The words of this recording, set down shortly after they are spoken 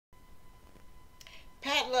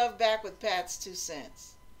love back with Pat's 2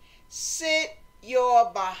 cents. Sit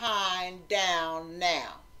your behind down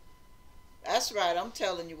now. That's right, I'm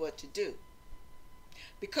telling you what to do.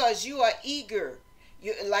 Because you are eager.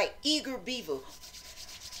 You're like eager beaver.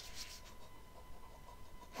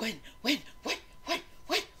 When,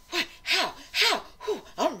 how? Whew,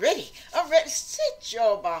 I'm ready. Sit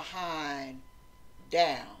your behind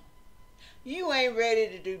down. You ain't ready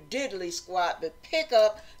to do diddly squat, but pick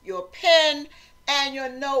up your pen and your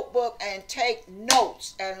notebook and take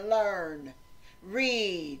notes and learn.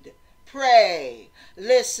 Read, pray,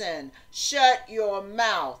 listen, shut your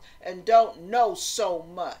mouth, and don't know so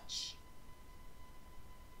much.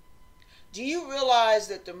 Do you realize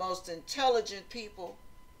that the most intelligent people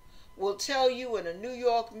will tell you in a New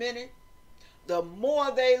York minute, the more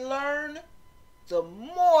they learn, the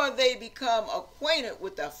more they become acquainted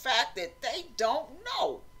with the fact that they don't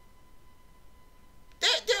know. They're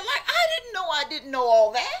like, I didn't know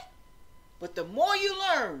all that. But the more you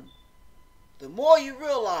learn, the more you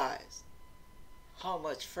realize how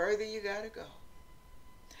much further you got to go.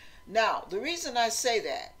 Now, the reason I say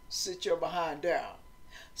that, sit your behind down.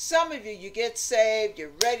 Some of you get saved,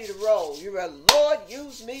 you're ready to roll. You're a Lord,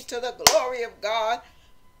 use me to the glory of God.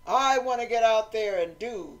 I want to get out there and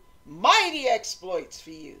do mighty exploits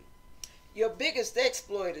for you. Your biggest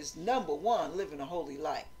exploit is number one, living a holy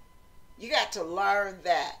life. You got to learn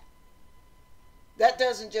that. That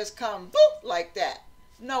doesn't just come boop like that.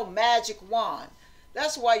 No magic wand.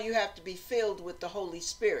 That's why you have to be filled with the Holy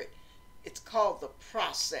Spirit. It's called the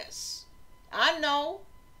process. I know.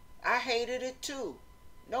 I hated it too.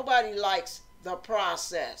 Nobody likes the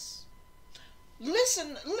process.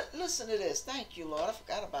 Listen to this. Thank you, Lord. I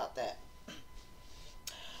forgot about that.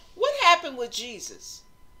 What happened with Jesus?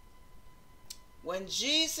 When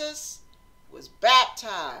Jesus was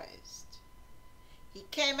baptized, he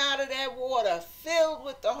came out of that water filled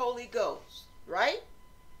with the Holy Ghost, right?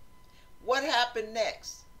 What happened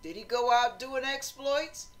next? Did he go out doing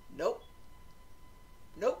exploits? Nope.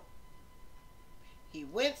 He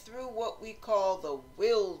went through what we call the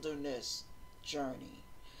wilderness journey,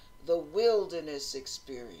 the wilderness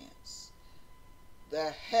experience,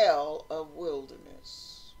 the hell of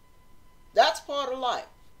wilderness. That's part of life.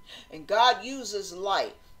 And God uses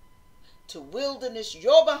life to wilderness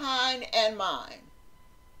your behind and mine.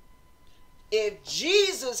 If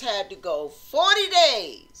Jesus had to go 40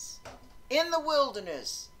 days in the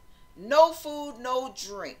wilderness, no food, no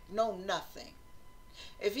drink, no nothing.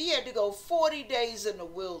 If he had to go 40 days in the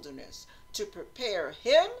wilderness to prepare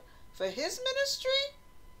him for his ministry,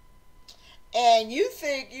 and you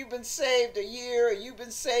think you've been saved a year, or you've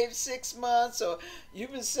been saved 6 months, or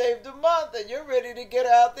you've been saved a month, and you're ready to get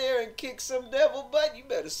out there and kick some devil butt, you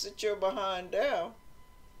better sit your behind down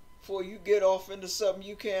before you get off into something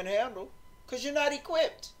you can't handle, because you're not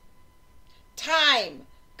equipped. Time.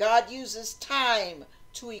 God uses time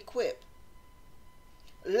to equip.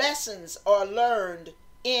 Lessons are learned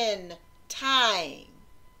in time.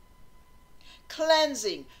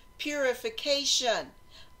 Cleansing, purification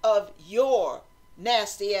of your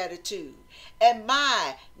nasty attitude and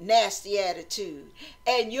my nasty attitude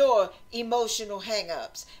and your emotional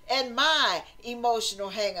hang-ups and my emotional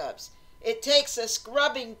hang-ups. It takes a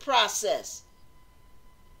scrubbing process.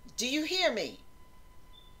 Do you hear me?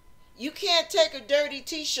 You can't take a dirty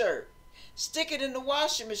t-shirt, stick it in the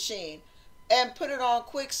washing machine, and put it on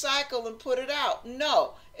quick cycle and put it out.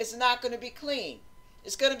 No, it's not going to be clean.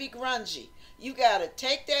 It's going to be grungy. You got to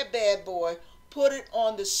take that bad boy, put it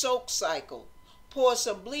on the soak cycle, pour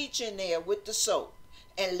some bleach in there with the soap,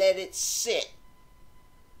 and let it sit.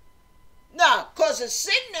 Now, because it's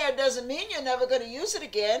sitting there doesn't mean you're never going to use it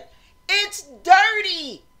again. It's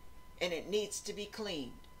dirty, and it needs to be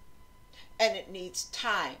cleaned, and it needs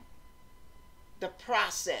time. The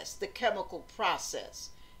process, the chemical process,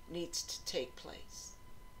 needs to take place.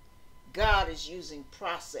 God is using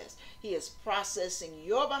process. He is processing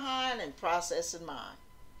your behind and processing mine.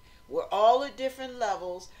 We're all at different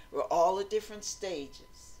levels. We're all at different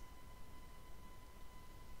stages.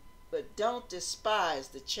 But don't despise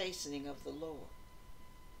the chastening of the Lord.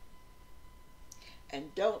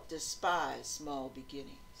 And don't despise small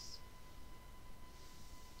beginnings.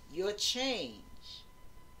 Your change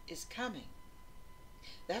is coming.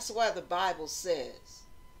 That's why the Bible says,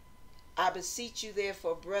 I beseech you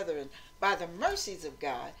therefore, brethren, by the mercies of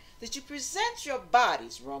God, that you present your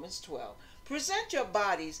bodies, Romans 12, present your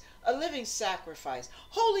bodies a living sacrifice,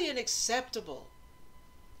 holy and acceptable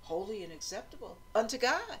unto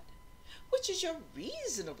God, which is your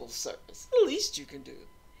reasonable service, the least you can do.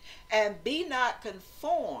 And be not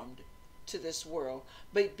conformed to this world,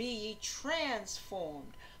 but be ye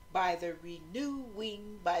transformed by the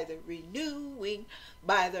renewing, by the renewing,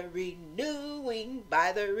 by the renewing,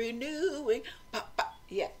 by the renewing. Pop, pop.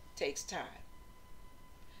 Yeah, takes time.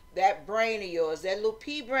 That brain of yours, that little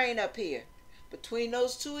pea brain up here, between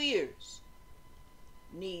those two ears,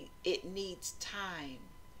 it needs time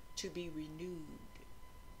to be renewed.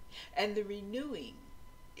 And the renewing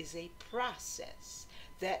is a process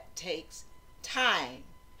that takes time.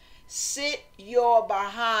 Sit your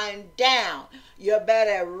behind down. You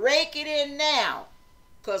better rake it in now,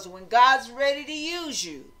 because when God's ready to use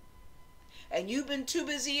you, and you've been too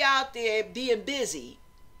busy out there being busy,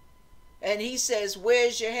 and he says,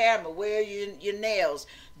 where's your hammer? Where are your nails?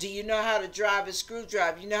 Do you know how to drive a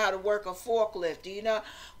screwdriver? Do you know how to work a forklift? Do you know?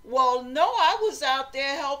 Well, no, I was out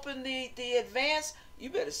there helping the advance. You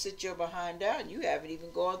better sit your behind down. You haven't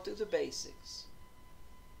even gone through the basics.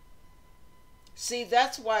 See,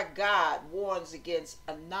 that's why God warns against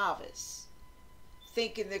a novice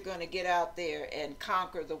thinking they're going to get out there and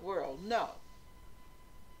conquer the world. No.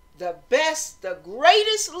 The best, the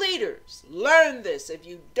greatest leaders, learn this if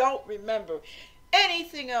you don't remember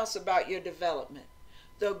anything else about your development.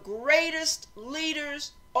 The greatest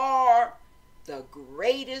leaders are the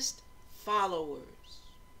greatest followers.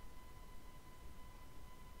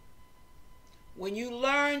 When you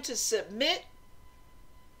learn to submit,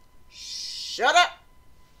 shut up,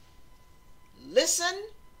 listen,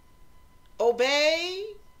 obey,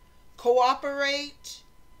 cooperate,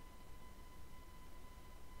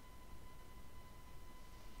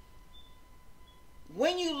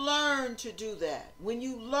 when you learn to do that, when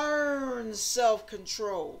you learn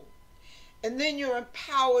self-control, and then you're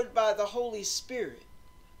empowered by the Holy Spirit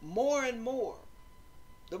more and more,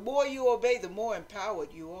 the more you obey, the more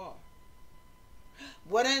empowered you are.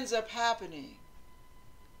 What ends up happening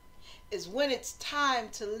is when it's time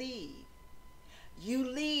to lead, you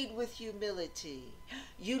lead with humility,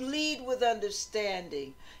 you lead with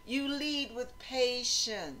understanding, you lead with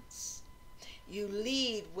patience, you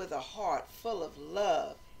lead with a heart full of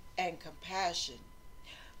love and compassion,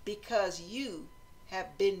 because you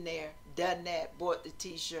have been there, done that, bought the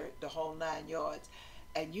t-shirt, the whole 9 yards,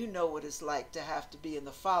 and you know what it's like to have to be in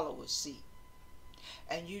the follower's seat.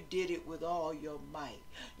 And you did it with all your might.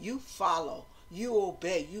 You follow, you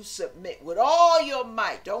obey, you submit with all your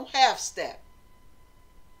might. Don't half step.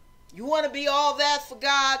 You want to be all that for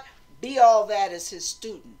God? Be all that as his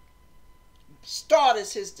student. Start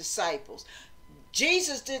as his disciples.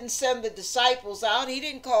 Jesus didn't send the disciples out. He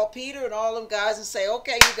didn't call Peter and all them guys and say,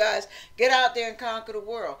 okay, you guys, get out there and conquer the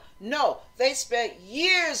world. No, they spent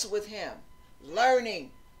years with him,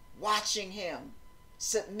 learning, watching him,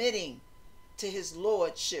 submitting to his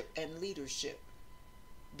lordship and leadership,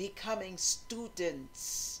 becoming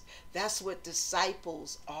students. That's what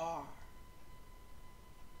disciples are.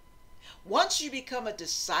 Once you become a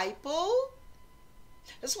disciple,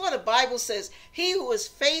 that's what the Bible says. He who is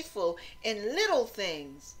faithful in little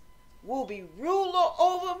things will be ruler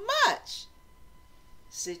over much.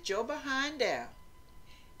 Sit your behind down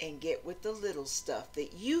and get with the little stuff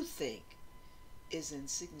that you think is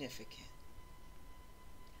insignificant.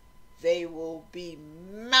 There will be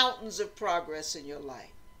mountains of progress in your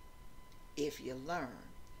life if you learn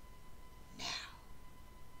now.